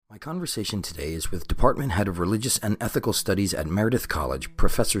My conversation today is with Department Head of Religious and Ethical Studies at Meredith College,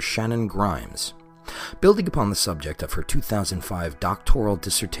 Professor Shannon Grimes. Building upon the subject of her 2005 doctoral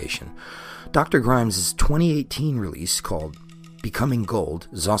dissertation, Dr. Grimes' 2018 release called Becoming Gold,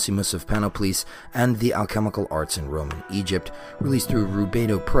 Zosimos of Panopolis and the Alchemical Arts in Roman Egypt, released through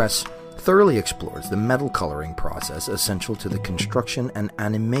Rubedo Press, thoroughly explores the metal coloring process essential to the construction and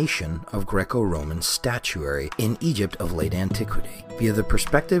animation of Greco-Roman statuary in Egypt of late antiquity, via the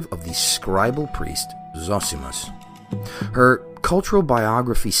perspective of the scribal priest Zosimos. Her cultural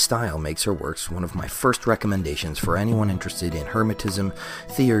biography style makes her works one of my first recommendations for anyone interested in Hermetism,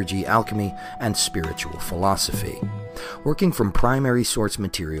 theurgy, alchemy, and spiritual philosophy. Working from primary source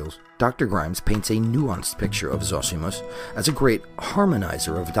materials, Dr. Grimes paints a nuanced picture of Zosimos as a great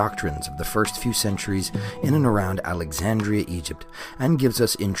harmonizer of doctrines of the first few centuries in and around Alexandria, Egypt, and gives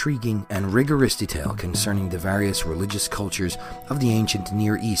us intriguing and rigorous detail concerning the various religious cultures of the ancient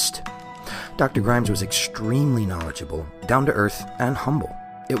Near East. Dr. Grimes was extremely knowledgeable, down-to-earth, and humble.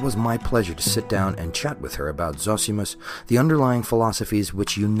 It was my pleasure to sit down and chat with her about Zosimos, the underlying philosophies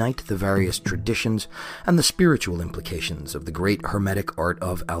which unite the various traditions, and the spiritual implications of the great Hermetic art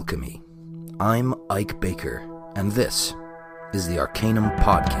of alchemy. I'm Ike Baker, and this is the Arcanum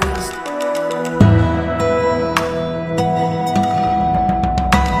Podcast.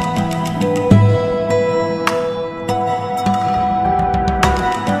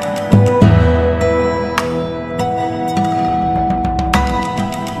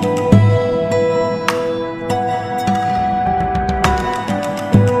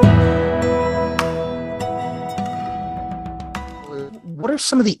 What are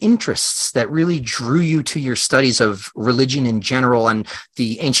some of the interests that really drew you to your studies of religion in general and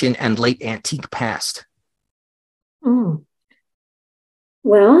the ancient and late antique past?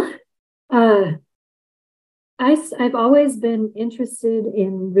 Well, I've always been interested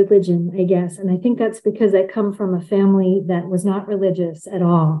in religion, I guess. And I think that's because I come from a family that was not religious at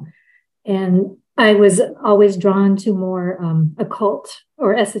all. And I was always drawn to more occult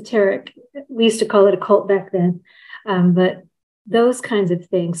or esoteric. We used to call it occult back then. But those kinds of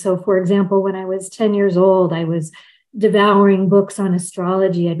things. So, for example, when I was 10 years old, I was devouring books on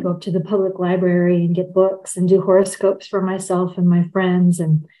astrology. I'd go up to the public library and get books and do horoscopes for myself and my friends.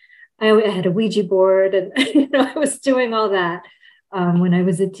 And I had a Ouija board, and I was doing all that. When I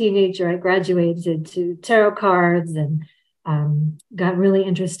was a teenager, I graduated to tarot cards and got really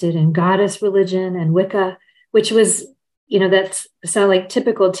interested in goddess religion and Wicca, which was, that's sound like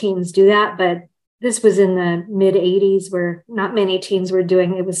typical teens do that, but this was in the mid 80s where not many teens were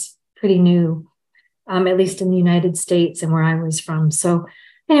doing it. Was pretty new, at least in the United States and where I was from. So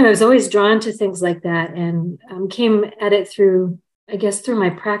anyway, I was always drawn to things like that and came at it through my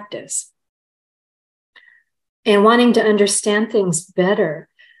practice and wanting to understand things better.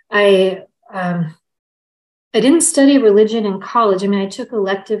 I didn't study religion in college. I mean, I took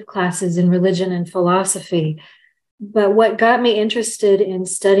elective classes in religion and philosophy. But what got me interested in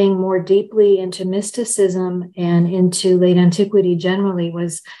studying more deeply into mysticism and into late antiquity generally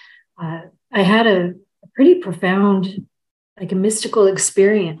was I had a pretty profound, like a mystical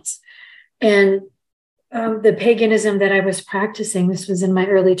experience. And the paganism that I was practicing, this was in my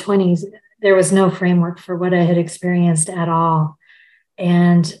early 20s, there was no framework for what I had experienced at all.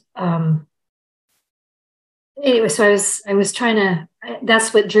 And anyway, so I was trying to,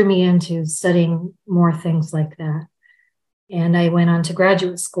 that's what drew me into studying more things like that. And I went on to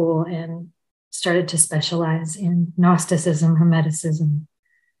graduate school and started to specialize in Gnosticism, Hermeticism,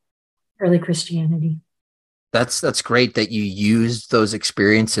 early Christianity. That's great that you used those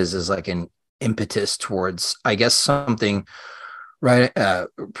experiences as like an impetus towards, I guess, something right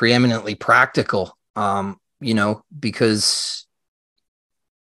preeminently practical. Because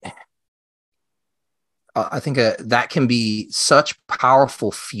I think that can be such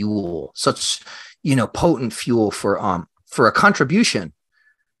powerful fuel, such potent fuel for a contribution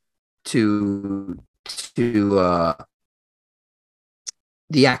to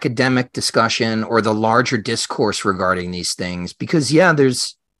the academic discussion or the larger discourse regarding these things. Because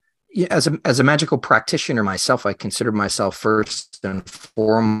there's as a magical practitioner myself, I consider myself first and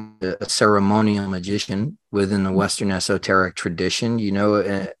foremost a ceremonial magician within the Western esoteric tradition.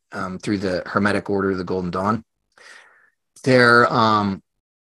 Through the Hermetic Order of the Golden Dawn, there's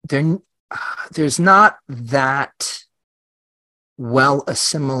not that well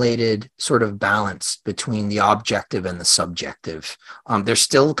assimilated sort of balance between the objective and the subjective. There's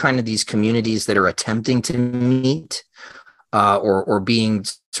still kind of these communities that are attempting to meet, or being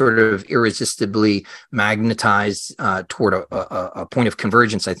sort of irresistibly magnetized toward a point of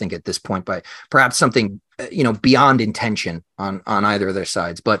convergence, I think, at this point, by perhaps something, beyond intention on either of their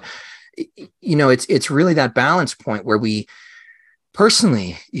sides. But, it's really that balance point where we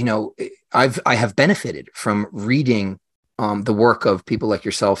personally, I have benefited from reading the work of people like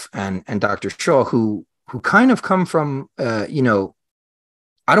yourself and Dr. Shaw, who kind of come from, I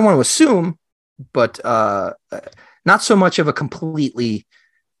don't want to assume, but not so much of a completely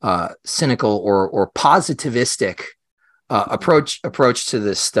cynical or positivistic approach to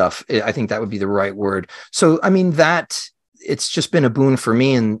this stuff. I think that would be the right word. So, I mean, that it's just been a boon for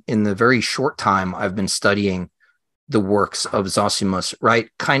me in the very short time I've been studying the works of Zosimos, right?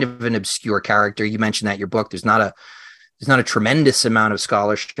 Kind of an obscure character. You mentioned that in your book. There's not a tremendous amount of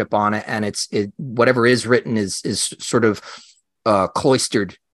scholarship on it, and whatever is written is sort of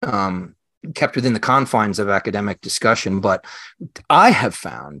cloistered, kept within the confines of academic discussion. But I have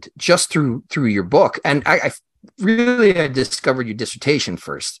found just through your book, and I discovered your dissertation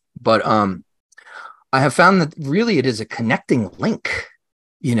first, but I have found that really it is a connecting link.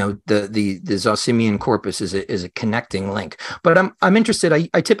 The Zosimian corpus is a connecting link. But I'm interested.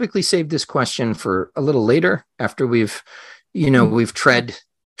 I typically save this question for a little later, after we've tread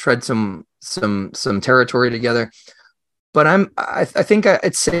some territory together. But I think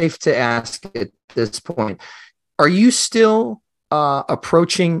it's safe to ask at this point: are you still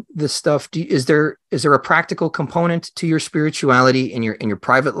approaching this stuff? Is there a practical component to your spirituality in your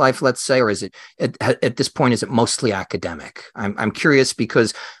private life, let's say, or is it at this point, is it mostly academic? I'm curious,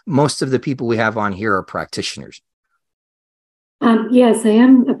 because most of the people we have on here are practitioners. Yes, I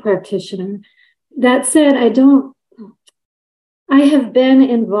am a practitioner. That said, I have been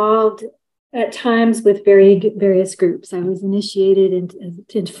involved at times with various groups. I was initiated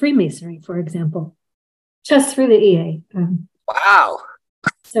into Freemasonry, for example, just through the EA. Wow.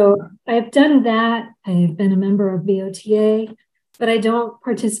 So I've done that. I've been a member of BOTA, but I don't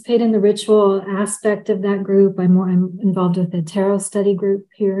participate in the ritual aspect of that group. I'm involved with a tarot study group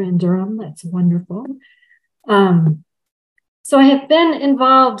here in Durham. That's wonderful. So I have been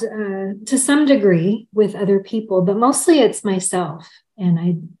involved to some degree with other people, but mostly it's myself. And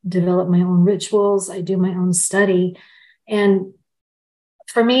I develop my own rituals. I do my own study. And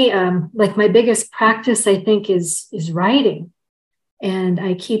for me, like my biggest practice, I think, is writing. And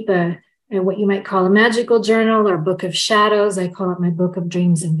I keep what you might call a magical journal or book of shadows. I call it my book of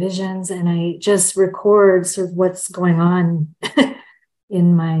dreams and visions. And I just record sort of what's going on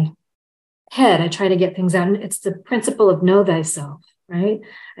in my head. I try to get things out. And it's the principle of know thyself, right?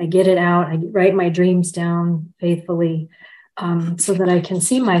 I get it out. I write my dreams down faithfully, so that I can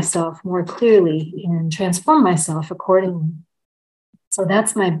see myself more clearly and transform myself accordingly. So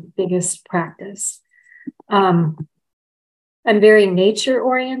that's my biggest practice. I'm very nature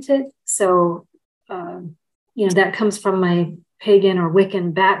oriented. So, that comes from my pagan or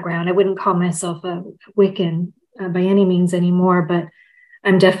Wiccan background. I wouldn't call myself a Wiccan by any means anymore, but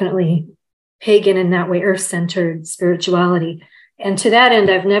I'm definitely pagan in that way, earth-centered spirituality. And to that end,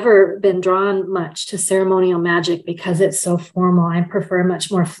 I've never been drawn much to ceremonial magic because it's so formal. I prefer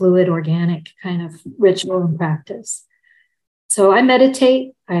much more fluid, organic kind of ritual and practice. So I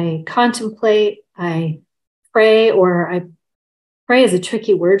meditate, I contemplate, I pray, or I pray is a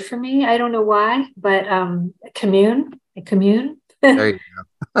tricky word for me. I don't know why, but I commune. There you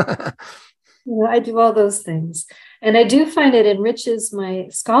go. I do all those things. And I do find it enriches my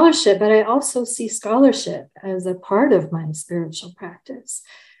scholarship, but I also see scholarship as a part of my spiritual practice.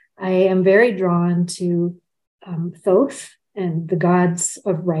 I am very drawn to Thoth and the gods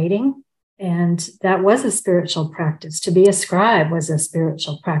of writing. And that was a spiritual practice. To be a scribe was a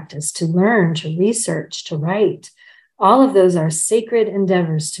spiritual practice. To learn, to research, to write. All of those are sacred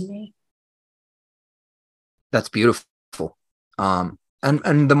endeavors to me. That's beautiful.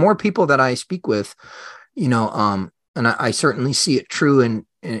 And the more people that I speak with, and I certainly see it true in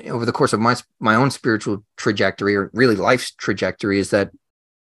over the course of my own spiritual trajectory, or really life's trajectory, is that,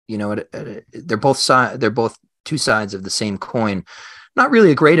 they're both two sides of the same coin. Not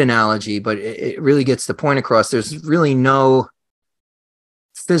really a great analogy, but it really gets the point across. There's really no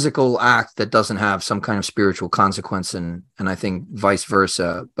physical act that doesn't have some kind of spiritual consequence, and I think vice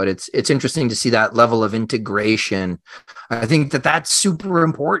versa. But it's interesting to see that level of integration. I think that's super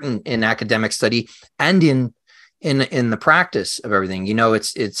important in academic study and in the practice of everything.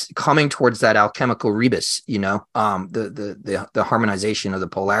 It's coming towards that alchemical rebus, the harmonization of the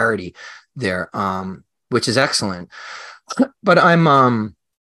polarity there, which is excellent. But I'm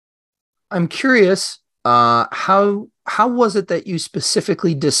curious, how was it that you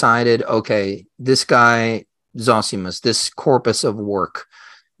specifically decided, okay, this guy Zosimos, this corpus of work.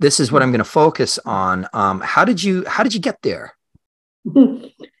 This is what I'm going to focus on. How did you get there?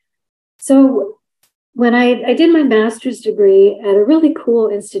 So when I did my master's degree at a really cool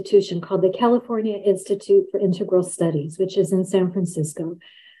institution called the California Institute for Integral Studies, which is in San Francisco.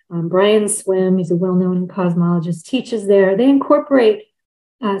 Brian Swim, he's a well-known cosmologist, teaches there. They incorporate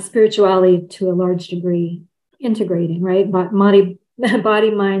spirituality to a large degree, integrating, right? Body,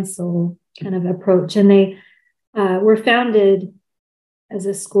 mind, soul kind of approach. And they were founded as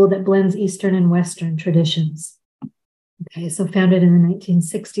a school that blends Eastern and Western traditions. Okay, so founded in the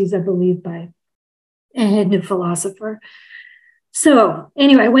 1960s, I believe, by a Hindu philosopher. So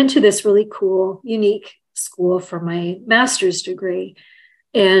anyway, I went to this really cool, unique school for my master's degree.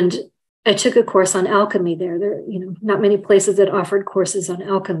 And I took a course on alchemy there. There, not many places that offered courses on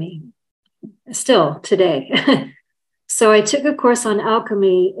alchemy still today. So I took a course on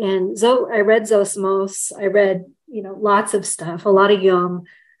alchemy, and I read Zosimos. I read, lots of stuff, a lot of Jung,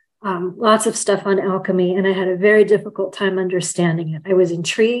 lots of stuff on alchemy, and I had a very difficult time understanding it. I was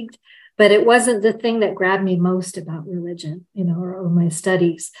intrigued, but it wasn't the thing that grabbed me most about religion, or my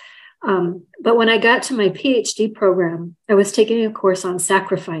studies. But when I got to my PhD program, I was taking a course on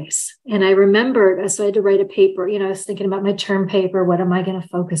sacrifice. And I remembered, so I had to write a paper, I was thinking about my term paper, what am I going to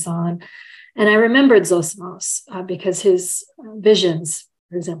focus on? And I remembered Zosimos because his visions,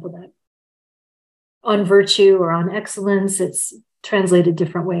 for example, that on virtue or on excellence, it's translated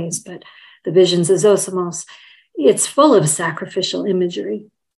different ways, but the visions of Zosimos, it's full of sacrificial imagery.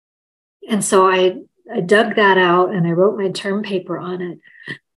 And so I dug that out and I wrote my term paper on it.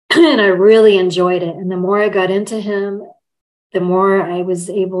 And I really enjoyed it. And the more I got into him, the more I was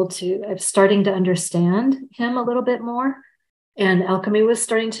I'm starting to understand him a little bit more. And alchemy was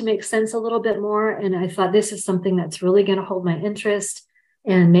starting to make sense a little bit more. And I thought, this is something that's really going to hold my interest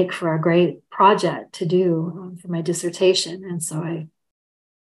and make for a great project to do for my dissertation. And so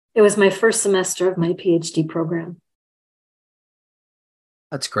it was my first semester of my PhD program.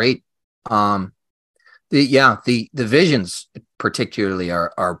 That's great. The visions particularly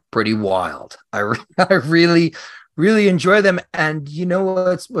are pretty wild. I really enjoy them. And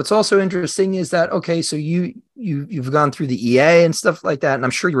what's also interesting is that, okay, so you've gone through the EA and stuff like that, and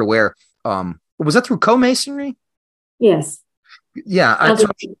I'm sure you're aware. Was that through co-masonry? Yes. Yeah,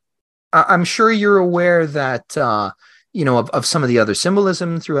 I'm sure you're aware that of some of the other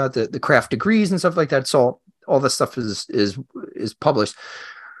symbolism throughout the craft degrees and stuff like that. So all this stuff is published.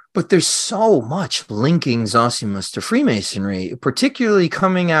 But there's so much linking Zosimos to Freemasonry, particularly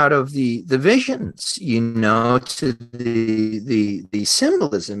coming out of the visions, to the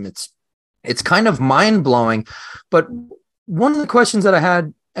symbolism. It's kind of mind-blowing. But one of the questions that I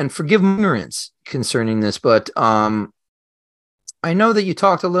had, and forgive my ignorance concerning this, but I know that you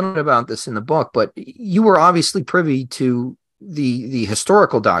talked a little bit about this in the book, but you were obviously privy to the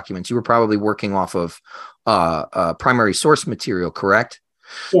historical documents. You were probably working off of primary source material, correct?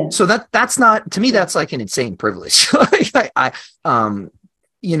 Yeah. So that's not, to me, that's like an insane privilege.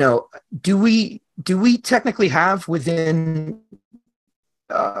 Do we technically have within,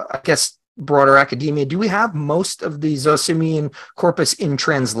 I guess, broader academia, do we have most of the Zosimian corpus in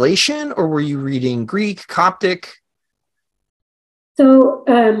translation, or were you reading Greek, Coptic? So,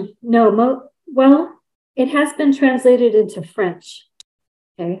 no, well, it has been translated into French.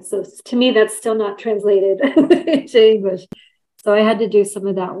 Okay, so to me, that's still not translated into English. So I had to do some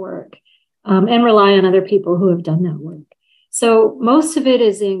of that work and rely on other people who have done that work. So most of it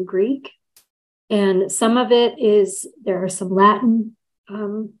is in Greek, and some of it there are some Latin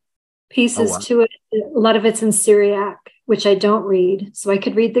pieces to it. A lot of it's in Syriac, which I don't read. So I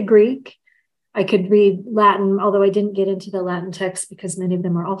could read the Greek. I could read Latin, although I didn't get into the Latin text because many of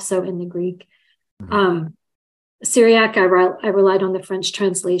them are also in the Greek. Mm-hmm. Syriac, I relied on the French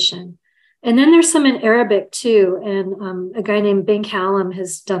translation. And then there's some in Arabic too. And a guy named Ben Callum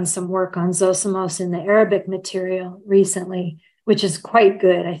has done some work on Zosimos in the Arabic material recently, which is quite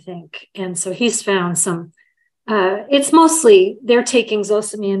good, I think. And so he's found some, it's mostly, they're taking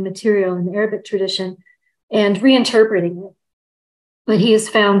Zosimian material in the Arabic tradition and reinterpreting it. But he has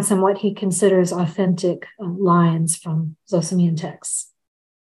found some what he considers authentic lines from Zosimian texts.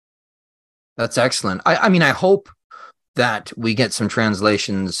 That's excellent. I mean, I hope that we get some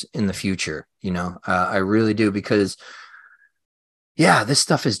translations in the future, I really do, because this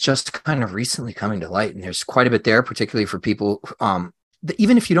stuff is just kind of recently coming to light, and there's quite a bit there, particularly for people,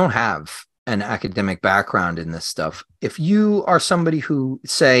 even if you don't have an academic background in this stuff. If you are somebody who,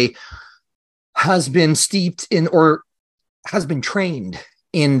 say, has been steeped in or has been trained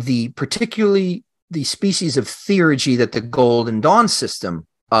in particularly the species of theurgy that the Golden Dawn system,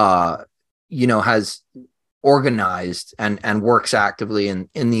 has organized and works actively in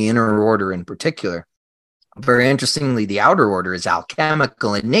the inner order in particular. Very interestingly, the outer order is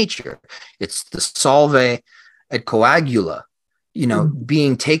alchemical in nature. It's the solve et coagula,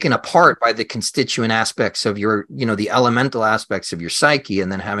 being taken apart by the constituent aspects of your, the elemental aspects of your psyche, and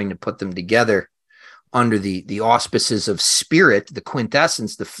then having to put them together under the auspices of spirit, the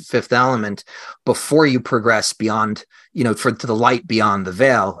quintessence, the fifth element, before you progress beyond, to the light beyond the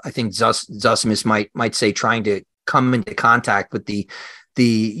veil. I think Zosimos might say trying to come into contact with the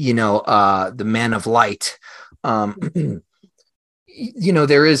man of light. There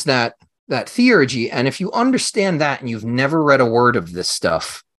is that theurgy, and if you understand that and you've never read a word of this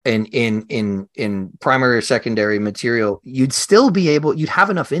stuff in primary or secondary material, you'd have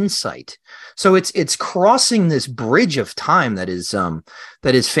enough insight. So it's crossing this bridge of time that is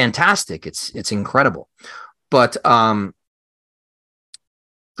fantastic. It's incredible. But for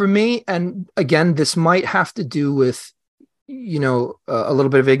me, and again, this might have to do with a little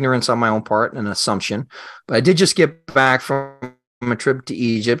bit of ignorance on my own part and an assumption, but I did just get back from a trip to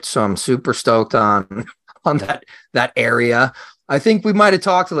Egypt, so I'm super stoked on that area. I think we might have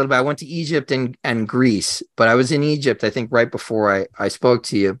talked a little bit. I went to Egypt and Greece, but I was in Egypt, I think, right before I spoke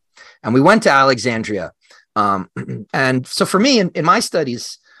to you, and we went to Alexandria. And so for me, in my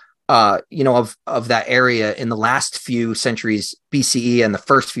studies, of that area in the last few centuries BCE and the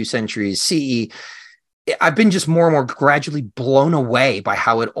first few centuries CE, I've been just more and more gradually blown away by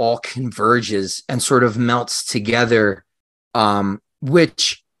how it all converges and sort of melts together,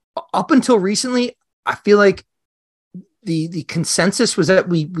 which up until recently, I feel like the consensus was that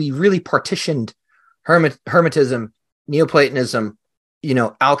we really partitioned Hermetism, Neoplatonism,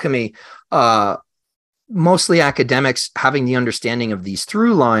 alchemy, mostly academics having the understanding of these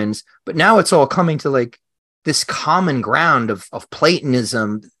through lines, but now it's all coming to like this common ground of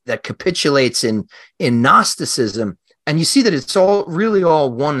Platonism that capitulates in Gnosticism. And you see that it's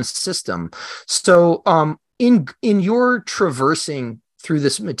all one system. So in your traversing through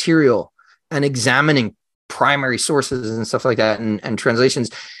this material and examining primary sources and stuff like that and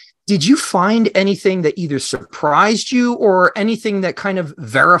translations, did you find anything that either surprised you or anything that kind of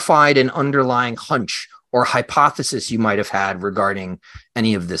verified an underlying hunch or hypothesis you might have had regarding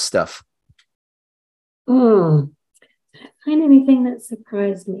any of this stuff? Did I find anything that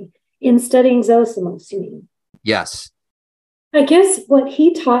surprised me in studying Zosimos, you mean? Yes. I guess what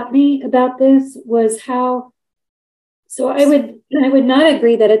he taught me about this was how, so I would not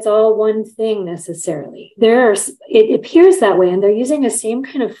agree that it's all one thing necessarily. It appears that way, and they're using the same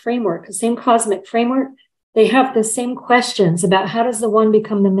kind of framework, the same cosmic framework. They have the same questions about how does the one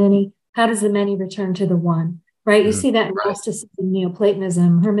become the many? How does the many return to the one? Right? You see that in Gnosticism,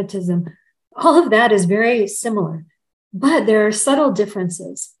 Neoplatonism, Hermetism. All of that is very similar, but there are subtle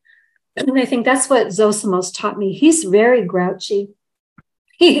differences. And I think that's what Zosimos taught me. He's very grouchy.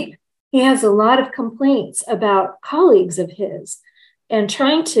 He has a lot of complaints about colleagues of his and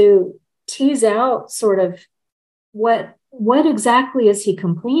trying to tease out sort of what exactly is he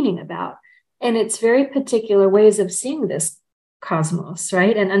complaining about. And it's very particular ways of seeing this cosmos,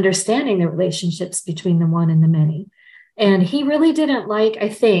 right? And understanding the relationships between the one and the many. And he really didn't like, I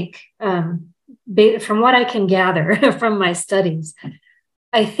think, from what I can gather from my studies,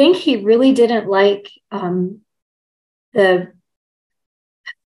 I think he really didn't like the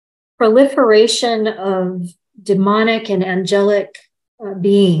proliferation of demonic and angelic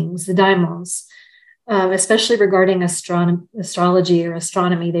beings, the daimons, especially regarding astrology or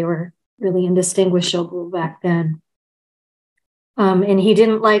astronomy. They were really indistinguishable back then. And he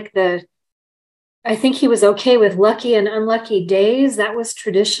didn't like I think he was okay with lucky and unlucky days. That was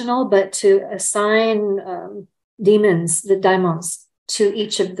traditional, but to assign demons, the daimons, to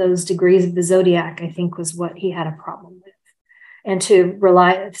each of those degrees of the zodiac, I think was what he had a problem with. And to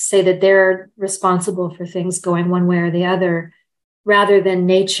say that they're responsible for things going one way or the other, rather than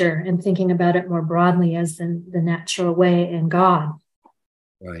nature and thinking about it more broadly as the natural way in God.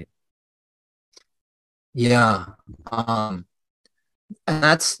 Right. Yeah.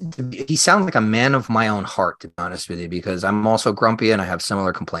 And he sounds like a man of my own heart, to be honest with you, because I'm also grumpy and I have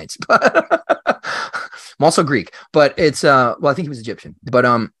similar complaints. But I'm also Greek, but it's I think he was Egyptian. But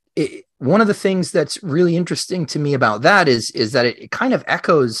one of the things that's really interesting to me about that is that it kind of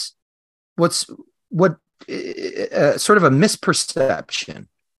echoes what sort of a misperception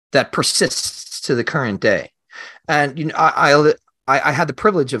that persists to the current day. And I had the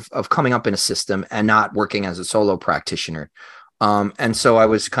privilege of coming up in a system and not working as a solo practitioner. And so I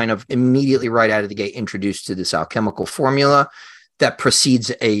was kind of immediately right out of the gate introduced to this alchemical formula that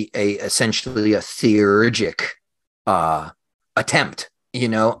precedes essentially a theurgic attempt,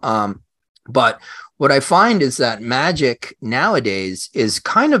 But what I find is that magic nowadays is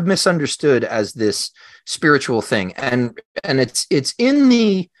kind of misunderstood as this spiritual thing. And it's in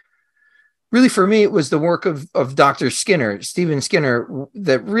the, really for me, it was the work of Dr. Skinner, Stephen Skinner,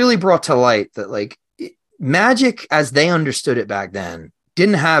 that really brought to light that like magic as they understood it back then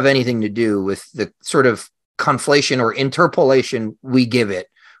didn't have anything to do with the sort of conflation or interpolation we give it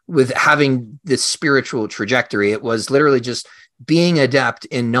with having this spiritual trajectory. It was literally just being adept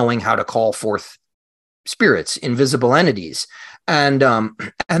in knowing how to call forth spirits, invisible entities. And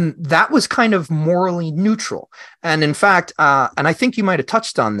that was kind of morally neutral. And in fact, and I think you might have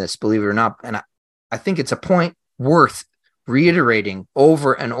touched on this, believe it or not, and I think it's a point worth reiterating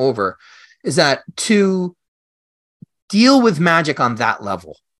over and over, is that to deal with magic on that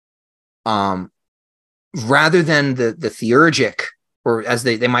level, rather than the theurgic, or as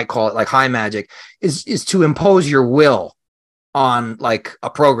they might call it, like high magic, is to impose your will on like a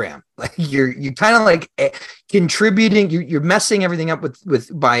program. Like you're kind of like contributing, you're messing everything up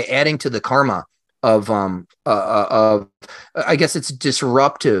with by adding to the karma of I guess it's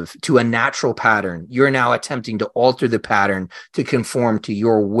disruptive to a natural pattern. You're now attempting to alter the pattern to conform to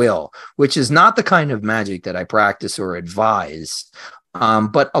your will, which is not the kind of magic that I practice or advise.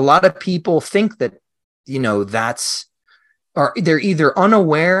 But a lot of people think that, you know, they're either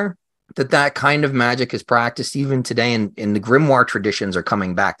unaware that kind of magic is practiced even today, and in the grimoire traditions are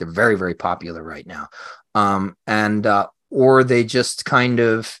coming back. They're very, very popular right now. Or they just kind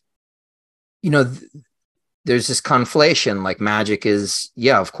of, you know, there's this conflation, like magic is,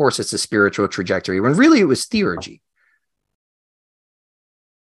 yeah, of course it's a spiritual trajectory, when really it was theurgy.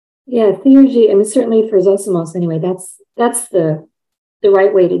 Yeah, theurgy, I mean, certainly for Zosimos anyway, that's the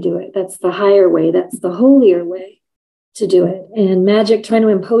right way to do it. That's the higher way. That's the holier way to do it. And magic, trying to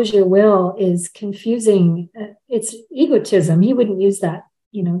impose your will, is confusing. It's egotism. He wouldn't use that,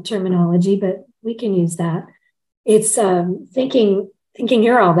 you know, terminology, but we can use that. It's thinking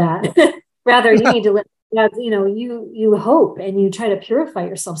you're all that. Rather, you need to let God, you know, you hope and you try to purify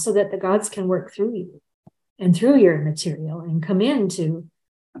yourself so that the gods can work through you and through your material and come into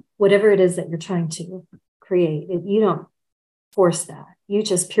whatever it is that you're trying to create. You don't force that. You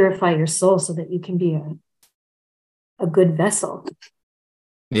just purify your soul so that you can be a good vessel.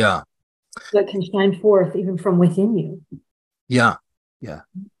 Yeah. That can shine forth even from within you. Yeah. Yeah.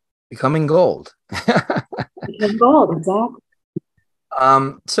 Becoming gold. Become gold, exactly.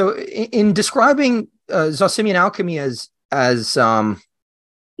 So in describing Zosimian alchemy as I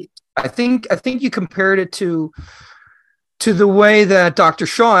think you compared it to the way that Dr.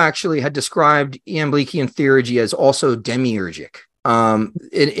 Shaw actually had described Iamblichian theurgy as also demiurgic.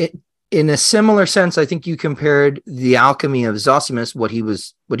 In a similar sense, I think you compared the alchemy of Zosimos, what he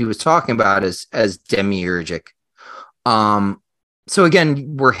was talking about, as demiurgic. So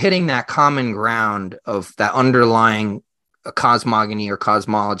again, we're hitting that common ground of that underlying cosmogony or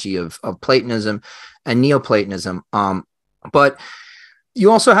cosmology of Platonism and Neoplatonism. But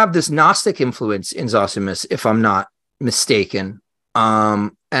you also have this Gnostic influence in Zosimos, if I'm not mistaken.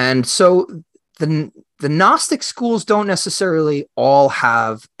 And so the Gnostic schools don't necessarily all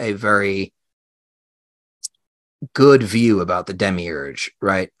have a very good view about the demiurge,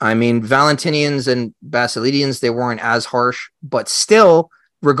 right? I mean, Valentinians and Basilidians, they weren't as harsh, but still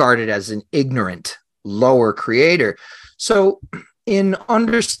regarded as an ignorant, lower creator. So in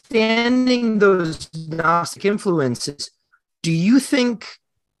understanding those Gnostic influences, do you think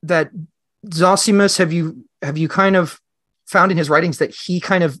that Zosimos, have you kind of found in his writings that he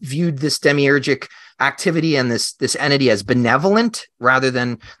kind of viewed this demiurgic activity and this entity as benevolent rather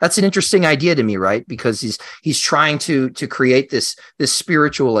than, that's an interesting idea to me, right? Because he's trying to create this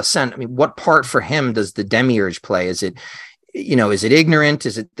spiritual ascent. I mean, what part for him does the demiurge play? Is it, you know, is it ignorant?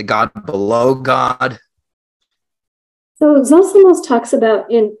 Is it the god below God? So Zosimos talks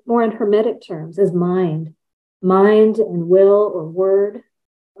about more in Hermetic terms as mind and will or word.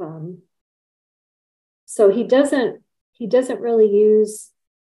 So he doesn't really use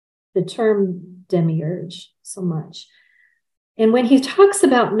the term demiurge so much. And when he talks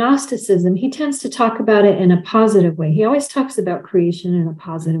about Gnosticism, he tends to talk about it in a positive way. He always talks about creation in a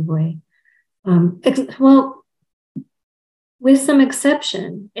positive way. Well, with some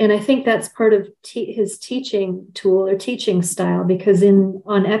exception. And I think that's part of his teaching tool or teaching style, because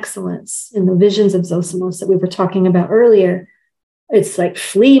on excellence, in the visions of Zosimos that we were talking about earlier, it's like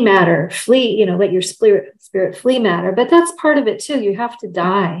flee matter, let your spirit flee matter. But that's part of it too. You have to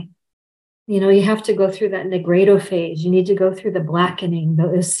die. You know, you have to go through that Negredo phase. You need to go through the blackening,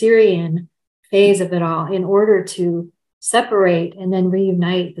 the Assyrian phase of it all in order to separate and then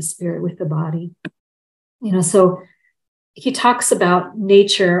reunite the spirit with the body. You know, so he talks about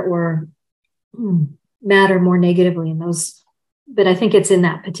nature or matter more negatively in those. But I think it's in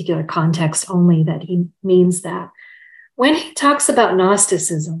that particular context only that he means that. When he talks about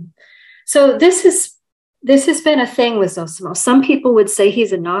Gnosticism, so this has been a thing with Zosimos. Some people would say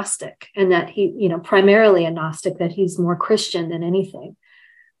he's a Gnostic and that he, primarily a Gnostic, that he's more Christian than anything.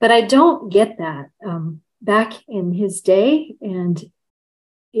 But I don't get that. Back in his day, and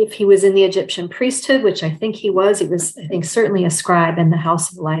if he was in the Egyptian priesthood, which I think he was, I think, certainly a scribe in the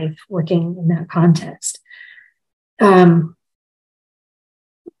House of Life, working in that context.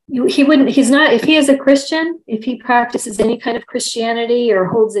 He's not, if he is a Christian, if he practices any kind of Christianity or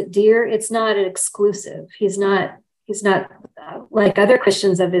holds it dear, it's not an exclusive. He's not like other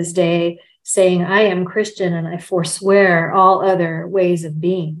Christians of his day saying, I am Christian and I forswear all other ways of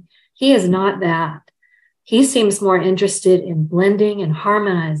being. He is not that. He seems more interested in blending and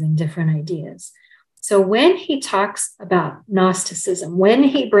harmonizing different ideas. So when he talks about Gnosticism, when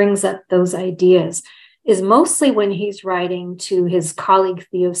he brings up those ideas, is mostly when he's writing to his colleague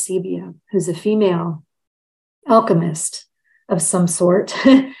Theosebia, who's a female alchemist of some sort.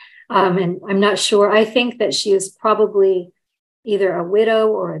 And I'm not sure. I think that she is probably either a widow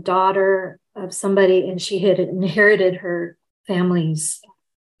or a daughter of somebody, and she had inherited her family's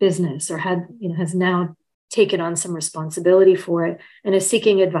business or has now taken on some responsibility for it and is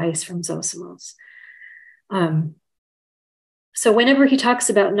seeking advice from Zosimos. So whenever he talks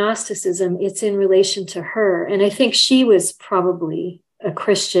about Gnosticism, it's in relation to her. And I think she was probably a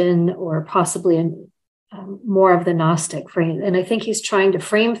Christian or possibly more of the Gnostic frame. And I think he's trying to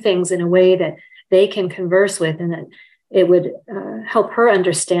frame things in a way that they can converse with and that it would help her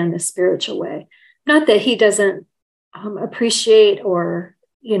understand the spiritual way. Not that he doesn't appreciate or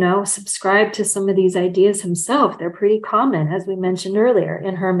subscribe to some of these ideas himself. They're pretty common, as we mentioned earlier,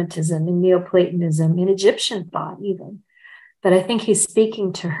 in Hermetism, in Neoplatonism, in Egyptian thought even. But I think he's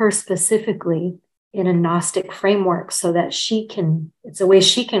speaking to her specifically in a Gnostic framework so that it's a way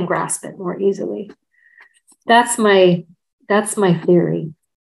she can grasp it more easily. That's my theory.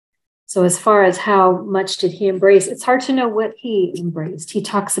 So as far as how much did he embrace, it's hard to know what he embraced. He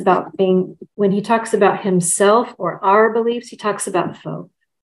talks about when he talks about himself or our beliefs, he talks about foe.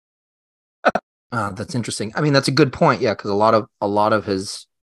 That's interesting. I mean, that's a good point. Yeah, because a lot of his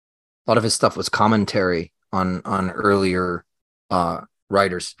stuff was commentary on earlier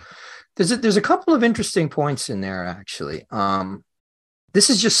writers. There's a couple of interesting points in there, actually. This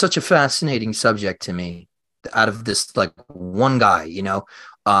is just such a fascinating subject to me, out of this like one guy,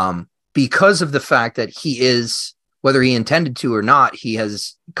 because of the fact that he is, whether he intended to or not, he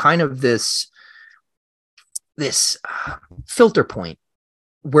has kind of this filter point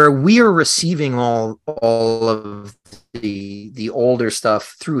where we are receiving all of the older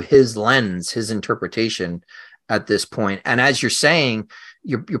stuff through his lens, his interpretation at this point. And as you're saying,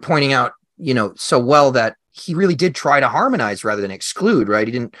 you're pointing out, so well that he really did try to harmonize rather than exclude, right?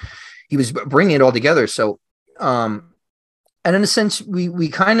 He was bringing it all together. So, and in a sense, we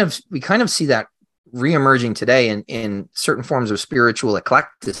kind of see that reemerging today in certain forms of spiritual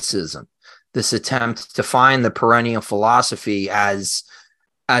eclecticism, this attempt to find the perennial philosophy as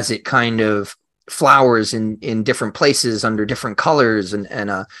it kind of flowers in different places under different colors and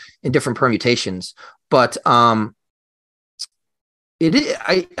in different permutations. But I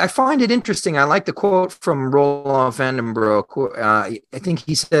find it interesting. I like the quote from Roland Vandenbroek. I think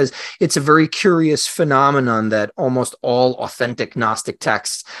he says it's a very curious phenomenon that almost all authentic Gnostic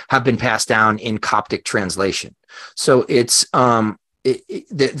texts have been passed down in Coptic translation. So it's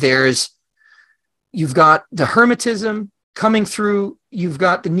you've got the Hermetism coming through, you've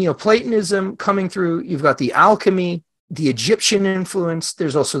got the Neoplatonism coming through, you've got the Alchemy, the Egyptian influence,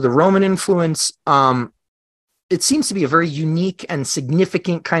 there's also the Roman influence. It seems to be a very unique and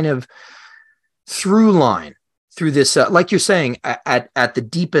significant kind of through line through this, like you're saying, at the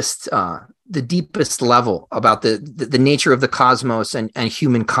deepest level about the nature of the cosmos and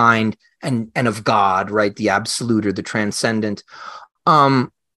humankind and of God, right? The absolute or the transcendent.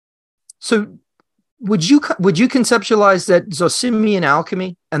 So would you conceptualize that Zosimian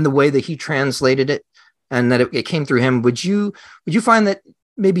alchemy and the way that he translated it and that it came through him, would you find that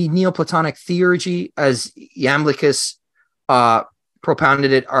maybe Neoplatonic theurgy, as Iamblichus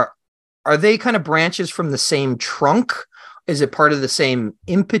propounded it, are they kind of branches from the same trunk? Is it part of the same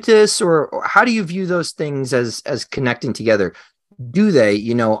impetus, or how do you view those things as connecting together? Do they,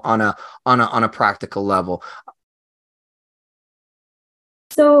 on a practical level?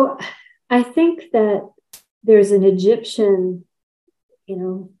 So I think that there's an Egyptian,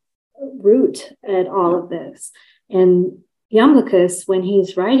 root at all of this. And Iamblichus, when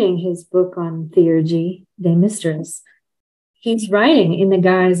he's writing his book on theurgy, De Mistris, he's writing in the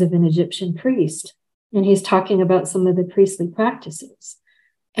guise of an Egyptian priest, and he's talking about some of the priestly practices.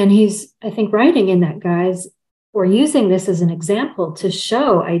 And he's, I think, writing in that guise, or using this as an example to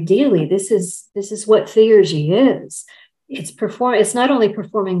show, ideally, this is what theurgy is. It's not only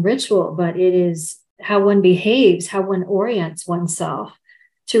performing ritual, but it is how one behaves, how one orients oneself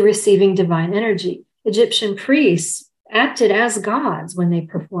to receiving divine energy. Egyptian priests acted as gods when they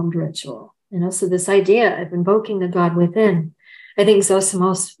performed ritual. So this idea of invoking the God within. I think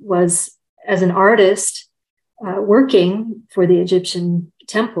Zosimos was, as an artist, working for the Egyptian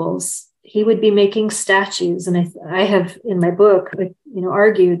temples. He would be making statues. And I have in my book,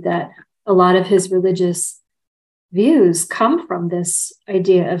 argued that a lot of his religious views come from this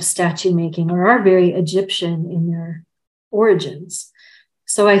idea of statue making, or are very Egyptian in their origins.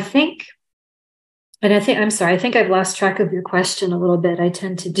 So I think I've lost track of your question a little bit. I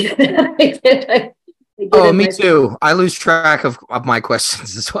tend to do that. Me too. I lose track of my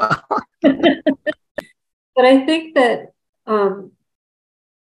questions as well. But I think that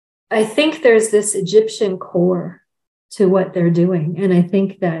there's this Egyptian core to what they're doing. And I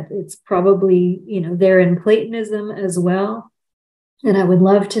think that it's probably, they're in Platonism as well. And I would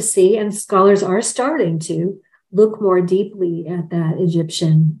love to see, and scholars are starting to look more deeply at that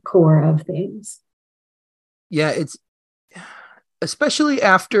Egyptian core of things. Yeah, it's especially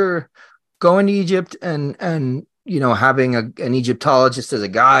after going to Egypt and having an Egyptologist as a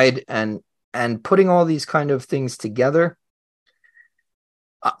guide and putting all these kind of things together.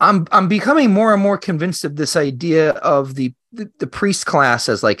 I'm becoming more and more convinced of this idea of the priest class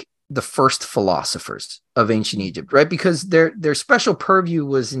as like the first philosophers of ancient Egypt, right? Because their special purview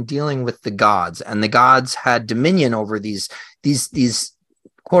was in dealing with the gods, and the gods had dominion over these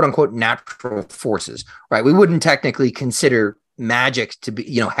quote unquote natural forces, right? We wouldn't technically consider magic to be,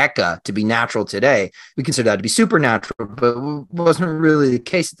 Heka to be natural today. We consider that to be supernatural, but it wasn't really the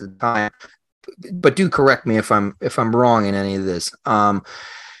case at the time. But do correct me if I'm wrong in any of this.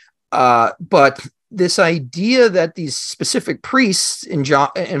 But this idea that these specific priests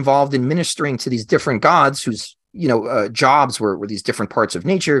involved in ministering to these different gods, whose jobs were these different parts of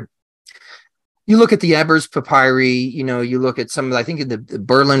nature. You look at the Ebers papyri, you look at some, I think in the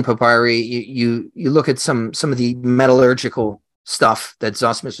Berlin papyri, you look at some of the metallurgical stuff that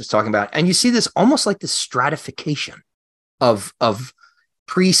Zosimos was talking about, and you see this almost like this stratification of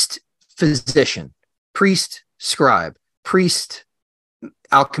priest physician, priest scribe, priest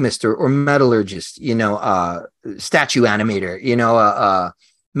alchemist or metallurgist, statue animator,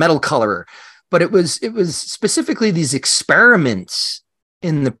 metal colorer. But it was specifically these experiments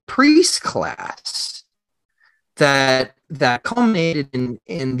in the priest class that culminated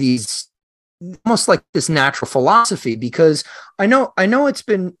in these almost like this natural philosophy, because I know it's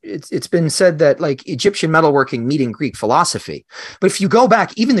been said that like Egyptian metalworking meeting Greek philosophy, but if you go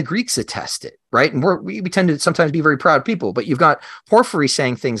back, even the Greeks attest it, right? And we tend to sometimes be very proud people, but you've got Porphyry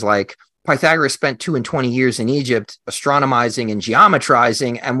saying things like Pythagoras spent 2 and 20 years in Egypt astronomizing and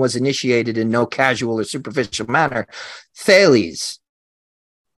geometrizing and was initiated in no casual or superficial manner. Thales,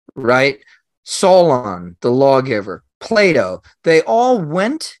 right? Solon, the lawgiver, Plato, they all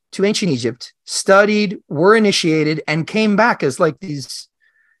went to ancient Egypt, studied, were initiated, and came back as like these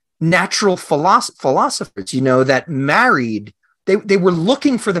natural philosophers, that married. They were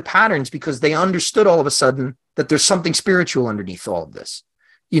looking for the patterns because they understood all of a sudden that there's something spiritual underneath all of this.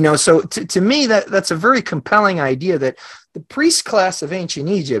 So to me, that's a very compelling idea that the priest class of ancient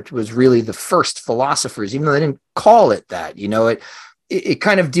Egypt was really the first philosophers, even though they didn't call it that. It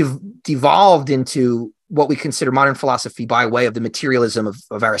kind of devolved into what we consider modern philosophy by way of the materialism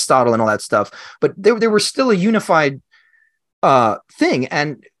of Aristotle and all that stuff. But they were still a unified thing.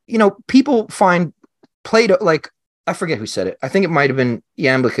 And, people find Plato, like, I forget who said it. I think it might have been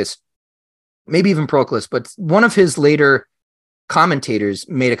Iamblichus, maybe even Proclus, but one of his later commentators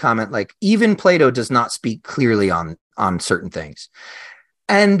made a comment like, even Plato does not speak clearly on certain things.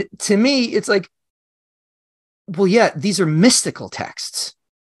 And to me, it's like, well, yeah, these are mystical texts.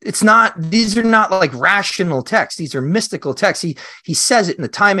 These are not like rational texts. These are mystical texts. He says it in the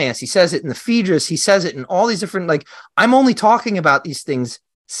Timaeus, he says it in the Phaedrus, he says it in all these different, like, I'm only talking about these things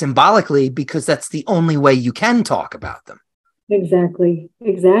symbolically because that's the only way you can talk about them. Exactly.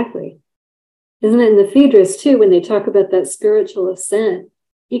 Isn't it in the Phaedrus too, when they talk about that spiritual ascent?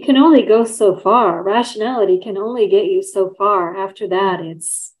 You can only go so far. Rationality can only get you so far. After that,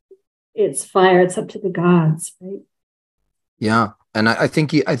 it's fire. It's up to the gods, right? Yeah. And I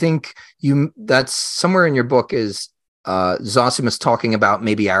think you that's somewhere in your book is Zosimos talking about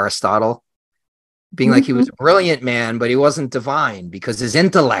maybe Aristotle being like he was a brilliant man, but he wasn't divine because his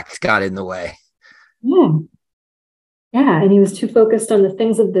intellect got in the way. Yeah. Yeah, and he was too focused on the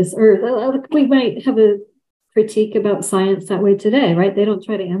things of this earth. We might have a critique about science that way today, right? They don't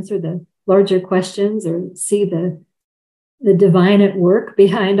try to answer the larger questions or see the divine at work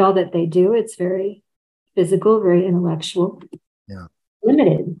behind all that they do. It's very physical, very intellectual, Yeah.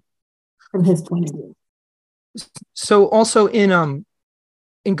 limited from his point of view. So also in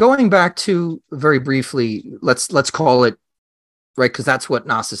going back to very briefly, let's call it, right, because that's what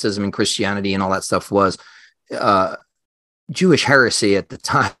Gnosticism and Christianity and all that stuff was, Jewish heresy at the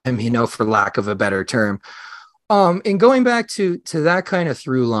time, for lack of a better term. In going back to that kind of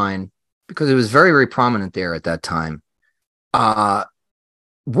through line, because it was very, very prominent there at that time. What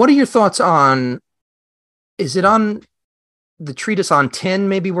are your thoughts on, is it on the treatise on tin,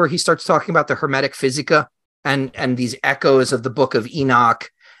 maybe, where he starts talking about the Hermetic Physica and these echoes of the Book of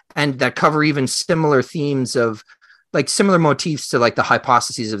Enoch, and that cover even similar themes of, like, similar motifs to, like, the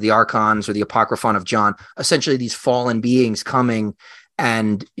hypostases of the archons or the Apocryphon of John, essentially these fallen beings coming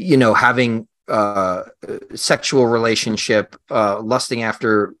and, having sexual relationship, lusting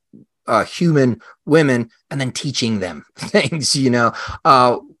after human women, and then teaching them things,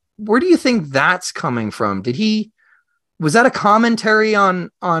 where do you think that's coming from? Was that a commentary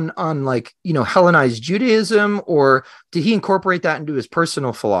on like, Hellenized Judaism, or did he incorporate that into his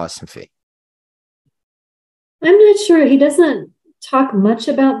personal philosophy? I'm not sure. He doesn't talk much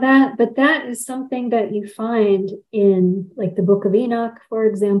about that, but that is something that you find in, like, the Book of Enoch, for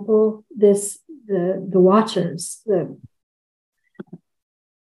example. The Watchers.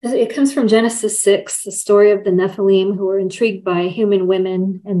 It comes from Genesis 6, the story of the Nephilim, who were intrigued by human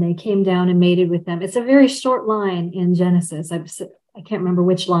women, and they came down and mated with them. It's a very short line in Genesis. I can't remember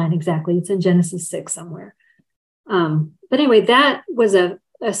which line exactly. It's in Genesis 6 somewhere. But anyway, that was a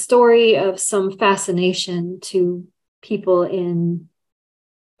story of some fascination to people in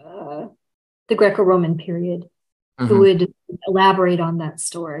the Greco-Roman period, who would elaborate on that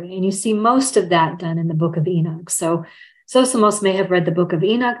story. And you see most of that done in the Book of Enoch. So Zosimos may have read the Book of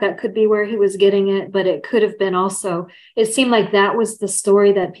Enoch. That could be where he was getting it, but it could have been also, it seemed like that was the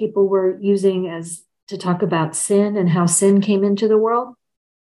story that people were using as to talk about sin and how sin came into the world.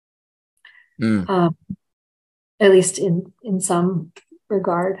 At least in some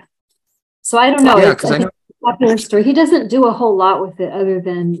regard. So I don't know. Yeah, it's a popular story. He doesn't do a whole lot with it other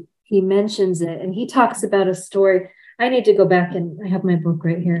than he mentions it, and he talks about a story. I need to go back, and I have my book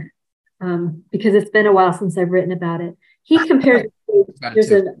right here, because it's been a while since I've written about it. He compares,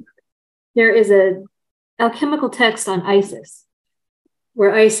 there is a alchemical text on Isis,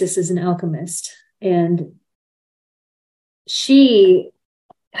 where Isis is an alchemist, and she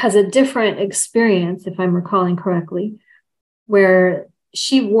has a different experience, if I'm recalling correctly, where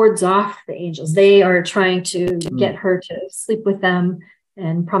she wards off the angels. They are trying to get her to sleep with them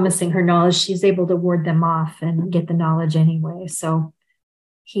and promising her knowledge. She's able to ward them off and get the knowledge anyway. So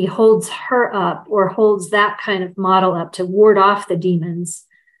he holds her up, or holds that kind of model up, to ward off the demons,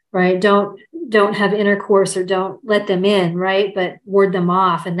 right? Don't have intercourse, or don't let them in, right? But ward them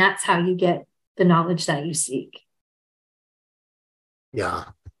off. And that's how you get the knowledge that you seek. Yeah.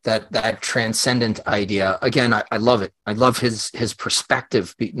 That transcendent idea. Again, I love it. I love his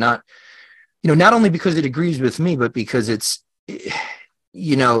perspective, not only because it agrees with me, but because it's, it's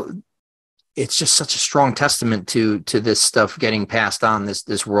just such a strong testament to this stuff getting passed on, this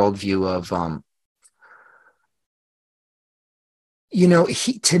worldview of,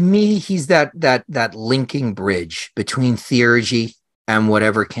 to me, he's that linking bridge between theurgy and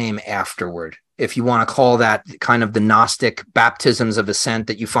whatever came afterward. If you want to call that kind of the Gnostic baptisms of ascent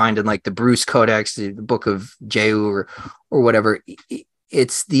that you find in, like, the Bruce Codex, the Book of Jehu, or whatever,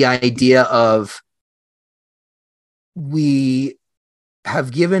 it's the idea of, we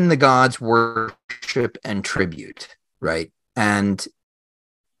have given the gods worship and tribute, right? And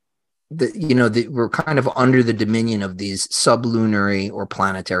we're kind of under the dominion of these sublunary or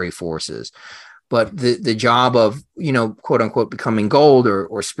planetary forces. But the job of, quote unquote, becoming gold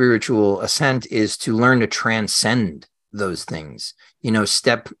or spiritual ascent is to learn to transcend those things,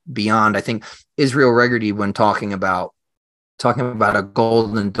 step beyond. I think Israel Regardie, when talking about a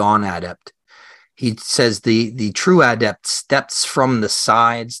golden dawn adept, he says the true adept steps from the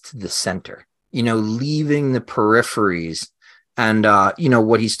sides to the center, leaving the peripheries. And,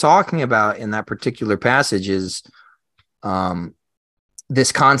 what he's talking about in that particular passage is,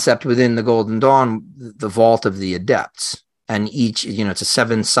 this concept within the Golden Dawn, the vault of the adepts, and each, it's a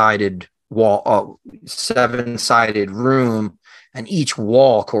seven-sided wall, seven-sided room, and each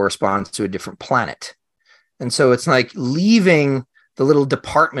wall corresponds to a different planet. And so it's like leaving the little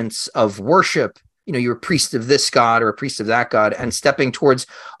departments of worship, you're a priest of this god or a priest of that god, and stepping towards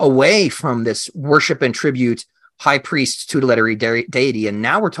away from this worship and tribute, high priest tutelary deity, and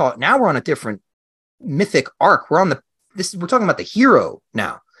now we're on a different mythic arc. We're talking about the hero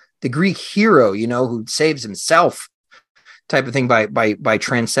now, the Greek hero, who saves himself, type of thing, by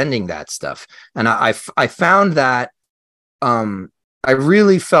transcending that stuff. And I found that I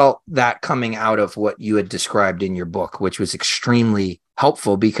really felt that coming out of what you had described in your book, which was extremely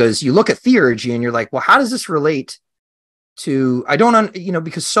helpful, because you look at theurgy and you're like, well, how does this relate to,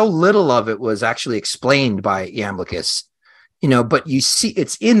 because so little of it was actually explained by Iamblichus, but you see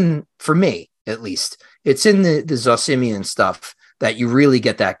it's in, for me at least, it's in the Zosimian stuff that you really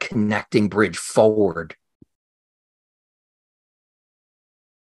get that connecting bridge forward.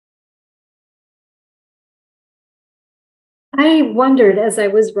 I wondered as I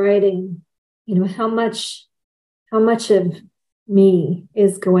was writing, how much of me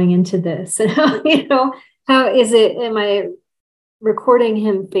is going into this, and how is it? Am I recording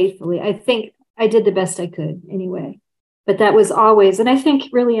him faithfully? I think I did the best I could anyway, but that was always, and I think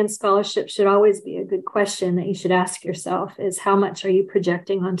really in scholarship should always be a good question that you should ask yourself is how much are you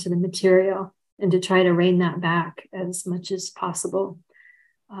projecting onto the material, and to try to rein that back as much as possible.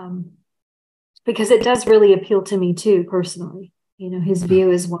 Because it does really appeal to me too, personally. His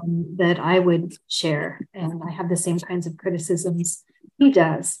view is one that I would share, and I have the same kinds of criticisms he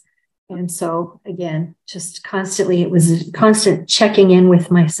does. And so again, just constantly, it was a constant checking in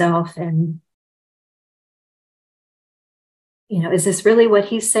with myself and, is this really what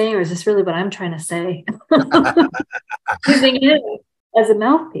he's saying, or is this really what I'm trying to say? Using it as a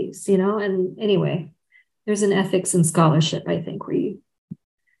mouthpiece, and anyway, there's an ethics in scholarship, I think, where you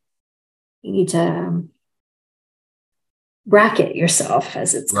need to bracket yourself,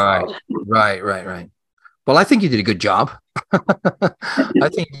 as it's called. Right. Well, I think you did a good job. I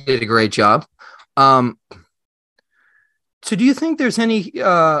think you did a great job. So do you think there's any,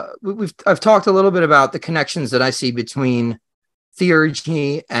 I've talked a little bit about the connections that I see between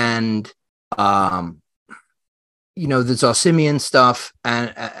theurgy and, the Zosimian stuff,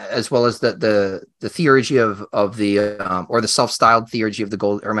 and as well as the theurgy of the or the self-styled theurgy of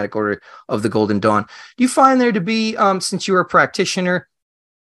the Hermetic Order of the Golden Dawn. Do you find there to be, since you were a practitioner,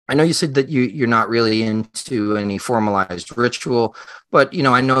 I know you said that you're not really into any formalized ritual, but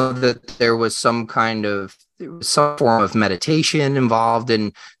I know that there was some form of meditation involved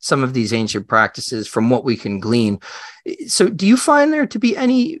in some of these ancient practices, from what we can glean. So do you find there to be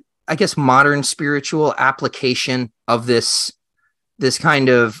any, I guess, modern spiritual application of this kind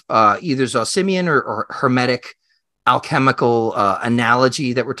of either Zosimian or Hermetic alchemical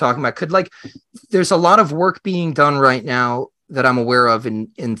analogy that we're talking about? There's a lot of work being done right now that I'm aware of in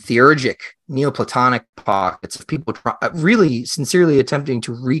theurgic Neoplatonic pockets of people really sincerely attempting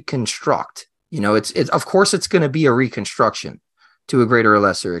to reconstruct. It's of course it's going to be a reconstruction to a greater or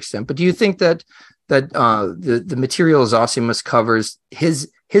lesser extent. But do you think that the material Zosimos covers, his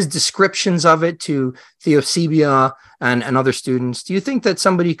descriptions of it to Theosebia and other students, do you think that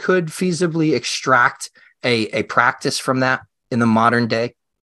somebody could feasibly extract a practice from that in the modern day?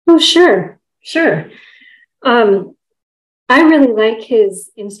 Oh, sure. I really like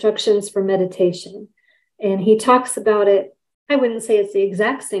his instructions for meditation, and he talks about it. I wouldn't say it's the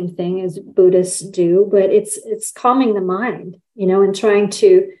exact same thing as Buddhists do, but it's calming the mind, and trying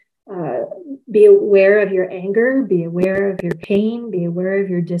to be aware of your anger, be aware of your pain, be aware of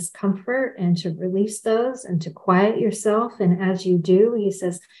your discomfort, and to release those and to quiet yourself. And as you do, he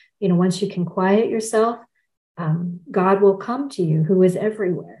says, once you can quiet yourself, God will come to you, who is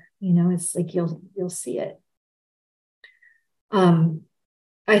everywhere. It's like you'll see it.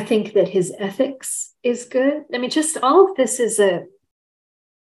 I think that his ethics is good. I mean, just all of this is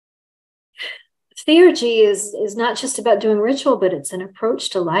theurgy is not just about doing ritual, but it's an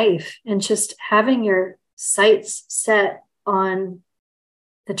approach to life, and just having your sights set on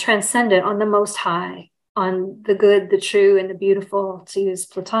the transcendent, on the most high, on the good, the true, and the beautiful, to use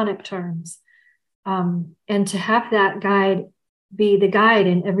Platonic terms. And to have that guide be the guide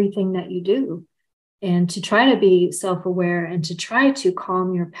in everything that you do, and to try to be self-aware, and to try to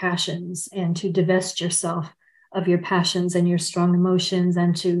calm your passions, and to divest yourself of your passions and your strong emotions,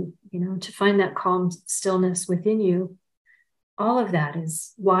 and to find that calm stillness within you. All of that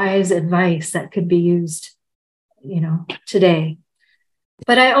is wise advice that could be used, today.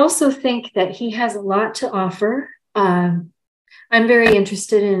 But I also think that he has a lot to offer. I'm very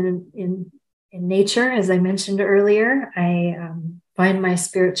interested in nature, as I mentioned earlier. I find my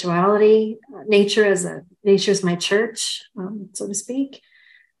spirituality, nature's my church, so to speak.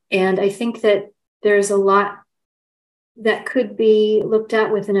 And I think that there's a lot that could be looked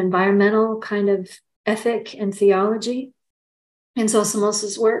at with an environmental kind of ethic and theology in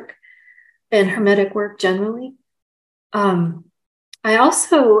Zosimos' work and Hermetic work generally. I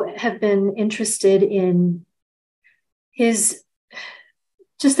also have been interested in his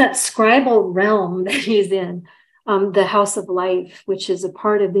just that scribal realm that he's in, the House of Life, which is a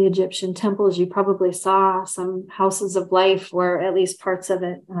part of the Egyptian temples. You probably saw some houses of life, or at least parts of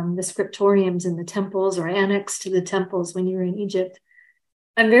it, the scriptoriums in the temples or annexed to the temples when you were in Egypt.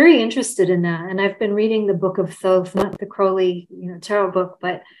 I'm very interested in that. And I've been reading the Book of Thoth, not the Crowley, tarot book,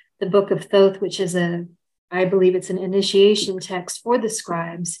 but the Book of Thoth, which is I believe it's an initiation text for the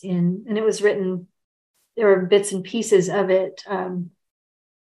scribes and it was written, there are bits and pieces of it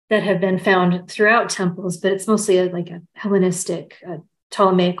that have been found throughout temples, but it's mostly like a Hellenistic,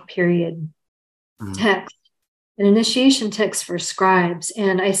 Ptolemaic period text, an initiation text for scribes.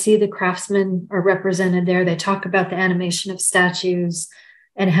 And I see the craftsmen are represented there. They talk about the animation of statues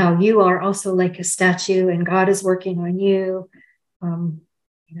and how you are also like a statue and God is working on you,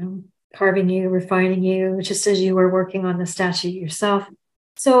 carving you, refining you, just as you were working on the statue yourself.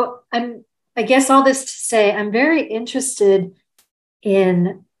 So I guess all this to say, I'm very interested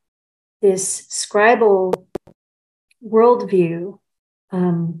in this scribal worldview,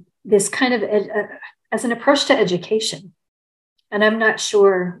 this kind of as an approach to education. And I'm not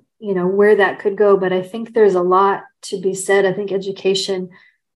sure, where that could go, but I think there's a lot to be said. I think education,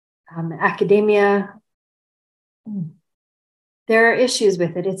 academia, there are issues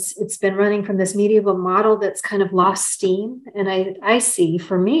with it. It's been running from this medieval model that's kind of lost steam. And I see,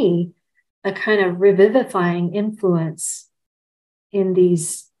 for me, a kind of revivifying influence in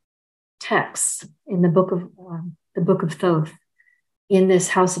these texts in the Book of Thoth, in this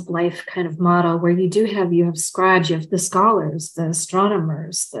House of Life kind of model, where you have scribes, you have the scholars, the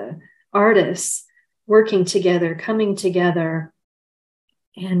astronomers, the artists working together, coming together,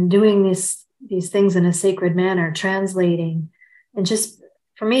 and doing these things in a sacred manner, translating. And just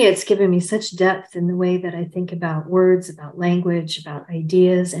for me, it's given me such depth in the way that I think about words, about language, about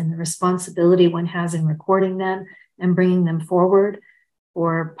ideas, and the responsibility one has in recording them and bringing them forward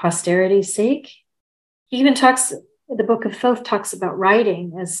for posterity's sake. He even the Book of Thoth talks about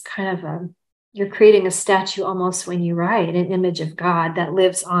writing as kind of you're creating a statue almost when you write, an image of God that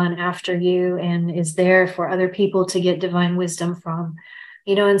lives on after you and is there for other people to get divine wisdom from,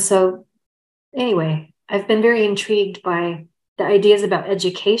 and so anyway, I've been very intrigued by the ideas about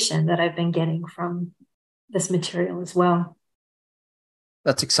education that I've been getting from this material as well.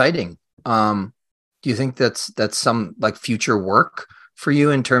 That's exciting. Do you think that's some like future work for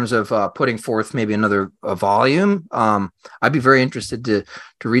you in terms of putting forth maybe another volume? I'd be very interested to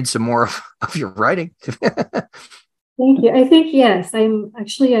read some more of your writing. Thank you. I think, yes,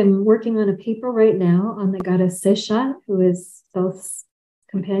 I'm working on a paper right now on the goddess Seshat, who is Thoth's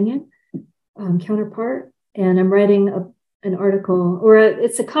companion, counterpart. And I'm writing an article, or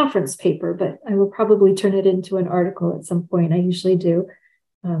it's a conference paper, but I will probably turn it into an article at some point. I usually do,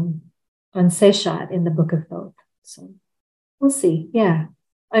 on Seshat in the Book of Thoth. So we'll see. Yeah,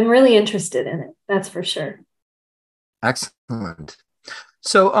 I'm really interested in it. That's for sure. Excellent.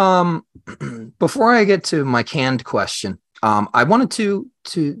 So before I get to my canned question, I wanted to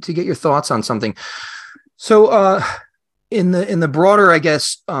get your thoughts on something. So in the broader, I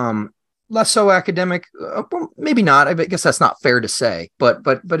guess, less so academic, maybe not. I guess that's not fair to say. But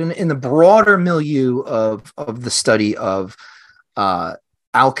in the broader milieu of the study of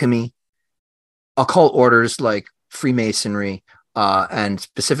alchemy, occult orders like Freemasonry, and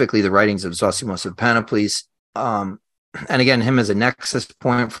specifically the writings of Zosimos of Panopolis, and again, him as a nexus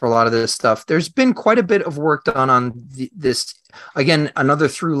point for a lot of this stuff. There's been quite a bit of work done on this. Again, another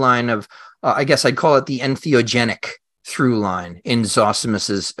through line of, I guess I'd call it the entheogenic through line in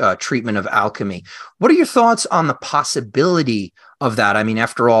Zosimos's treatment of alchemy. What are your thoughts on the possibility of that? I mean,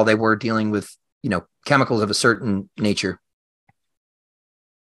 after all, they were dealing with, chemicals of a certain nature.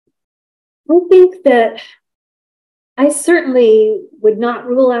 I think that I certainly would not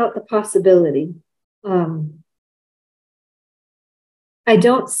rule out the possibility. I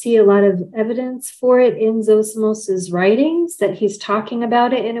don't see a lot of evidence for it in Zosimos's writings, that he's talking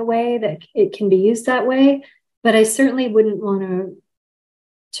about it in a way that it can be used that way, but I certainly wouldn't want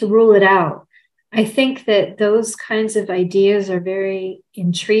to rule it out. I think that those kinds of ideas are very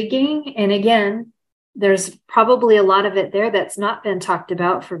intriguing. And again, there's probably a lot of it there that's not been talked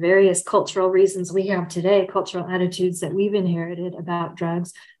about for various cultural reasons we have today, cultural attitudes that we've inherited about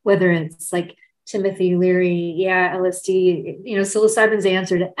drugs, whether it's like Timothy Leary, LSD, psilocybin's the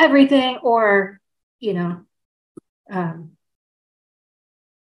answer to everything, or, I'm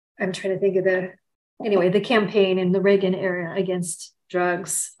trying to think of the campaign in the Reagan era against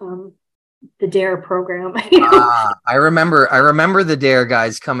drugs, the DARE program. I remember the DARE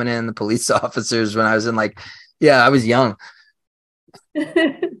guys coming in, the police officers, when I was in like Yeah, I was young.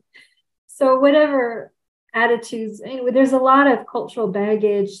 So whatever attitudes, anyway, there's a lot of cultural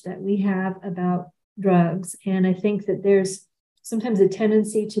baggage that we have about drugs. And I think that there's sometimes a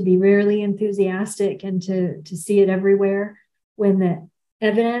tendency to be rarely enthusiastic and to see it everywhere when the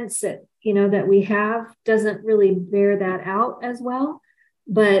evidence that, that we have doesn't really bear that out as well.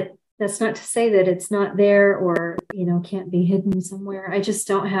 But that's not to say that it's not there or, can't be hidden somewhere. I just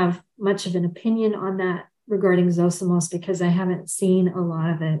don't have much of an opinion on that regarding Zosimos because I haven't seen a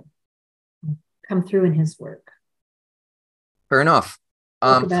lot of it come through in his work. Fair enough.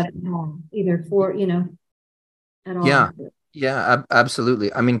 Talk about it at all, either for, at all. Yeah,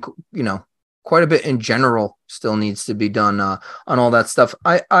 absolutely. I mean, quite a bit in general still needs to be done on all that stuff.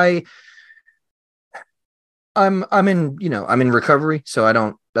 I'm in recovery,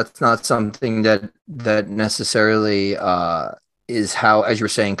 so that's not something that necessarily is how, as you're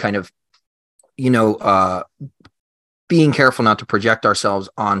saying, kind of, being careful not to project ourselves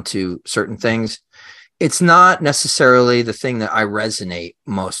onto certain things. It's not necessarily the thing that I resonate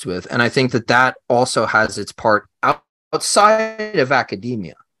most with. And I think that also has its part outside of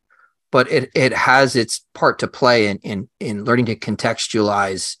academia, but it has its part to play in learning to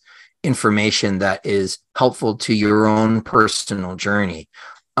contextualize information that is helpful to your own personal journey.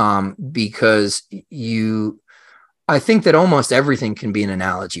 Because I think that almost everything can be an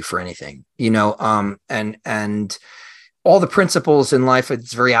analogy for anything, and all the principles in life,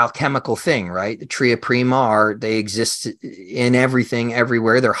 it's a very alchemical thing, right? The tria prima they exist in everything,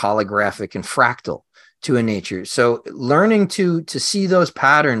 everywhere. They're holographic and fractal to a nature. So learning to see those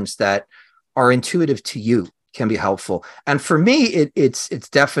patterns that are intuitive to you can be helpful. And for me, it's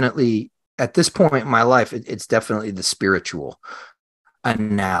definitely, at this point in my life, it's definitely the spiritual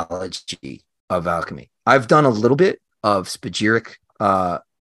analogy of alchemy. I've done a little bit of spagyric,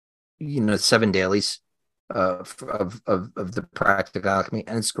 7 dailies of the practical alchemy,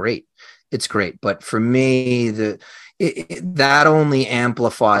 and it's great. But for me, that only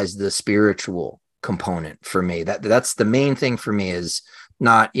amplifies the spiritual component for me. That's the main thing for me, is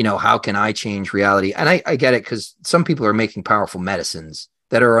not, how can I change reality? And I get it, because some people are making powerful medicines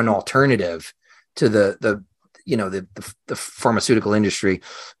that are an alternative to the pharmaceutical industry.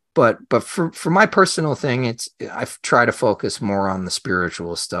 But for my personal thing, I try to focus more on the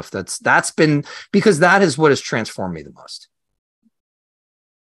spiritual stuff. That's been, because that is what has transformed me the most.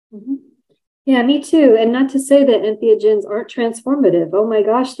 Mm-hmm. Yeah, me too. And not to say that entheogens aren't transformative. Oh my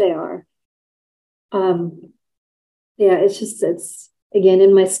gosh, they are. Yeah, it's again,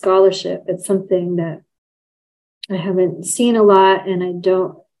 in my scholarship, it's something that I haven't seen a lot. And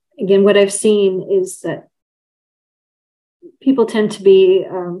again, what I've seen is that people tend to be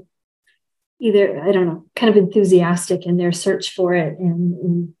either, I don't know, kind of enthusiastic in their search for it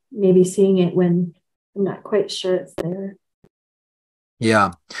and maybe seeing it when I'm not quite sure it's there.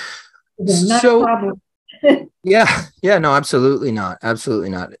 Yeah. Again, not a problem. Yeah, no, absolutely not.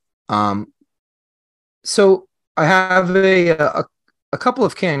 So I have a couple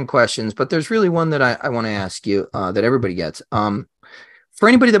of canned questions, but there's really one that I want to ask you that everybody gets. For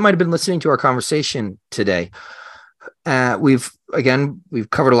anybody that might have been listening to our conversation today, we've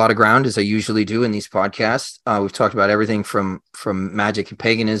covered a lot of ground, as I usually do in these podcasts. We've talked about everything from magic and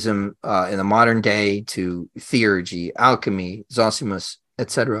paganism in the modern day to theurgy, alchemy, Zosimos,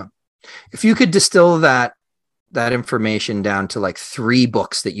 etc. If you could distill that information down to like 3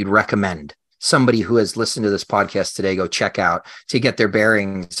 books that you'd recommend somebody who has listened to this podcast today go check out to get their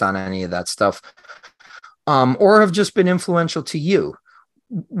bearings on any of that stuff, or have just been influential to you,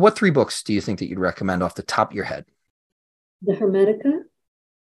 what 3 books do you think that you'd recommend off the top of your head? The Hermetica.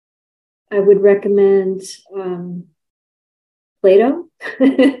 I would recommend Plato.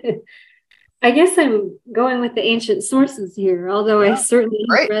 I guess I'm going with the ancient sources here, although I certainly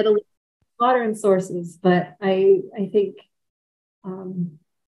have read a lot of modern sources, but I think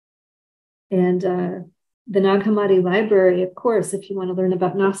and the Nag Hammadi Library, of course, if you want to learn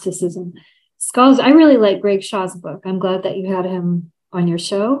about Gnosticism. Scholars, I really like Greg Shaw's book. I'm glad that you had him on your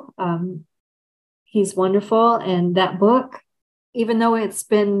show. He's wonderful. And that book, even though it's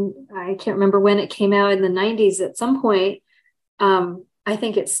been, I can't remember when it came out in the 90s at some point, I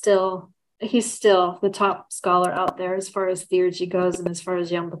think he's still the top scholar out there as far as theurgy goes and as far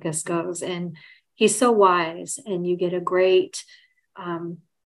as Jambicus goes. And he's so wise, and you get a great,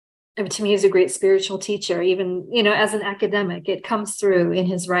 to me, he's a great spiritual teacher, even, as an academic, it comes through in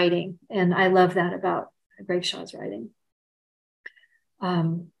his writing. And I love that about Greg Shaw's writing.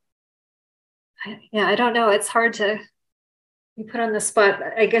 I don't know. It's hard to be put on the spot.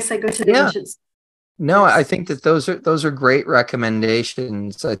 I guess I go to the ancients. No, I think that those are great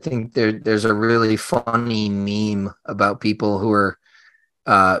recommendations. I think there's a really funny meme about people who are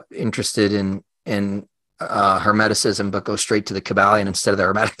interested in Hermeticism, but go straight to the Kabbalion instead of the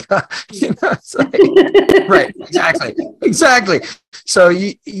Hermetic. It's like, right? Exactly. So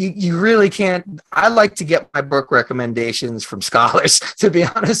you really can't. I like to get my book recommendations from scholars, to be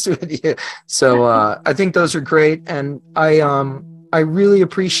honest with you. So I think those are great, and I really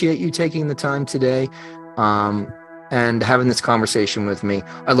appreciate you taking the time today. And having this conversation with me.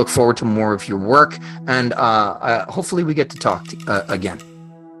 I look forward to more of your work, and hopefully we get to talk again.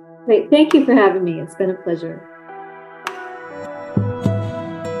 Great. Thank you for having me. It's been a pleasure.